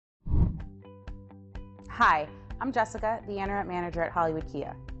Hi, I'm Jessica, the Interim Manager at Hollywood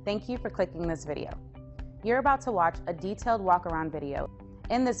Kia. Thank you for clicking this video. You're about to watch a detailed walk-around video.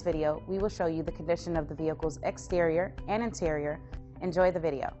 In this video, we will show you the condition of the vehicle's exterior and interior. Enjoy the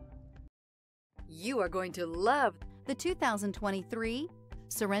video. You are going to love the 2023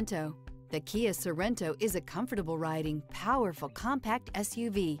 Sorento. The Kia Sorento is a comfortable riding, powerful compact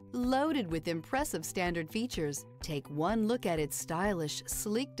SUV loaded with impressive standard features. Take one look at its stylish,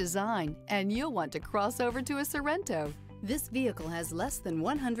 sleek design and you'll want to cross over to a Sorento. This vehicle has less than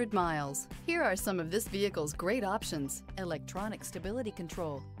 100 miles. Here are some of this vehicle's great options: electronic stability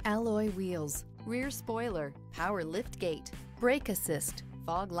control, alloy wheels, rear spoiler, power liftgate, brake assist,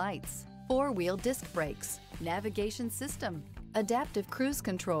 fog lights, four-wheel disc brakes, navigation system, adaptive cruise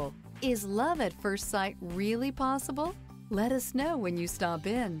control. Is love at first sight really possible? Let us know when you stop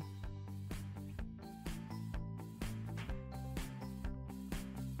in.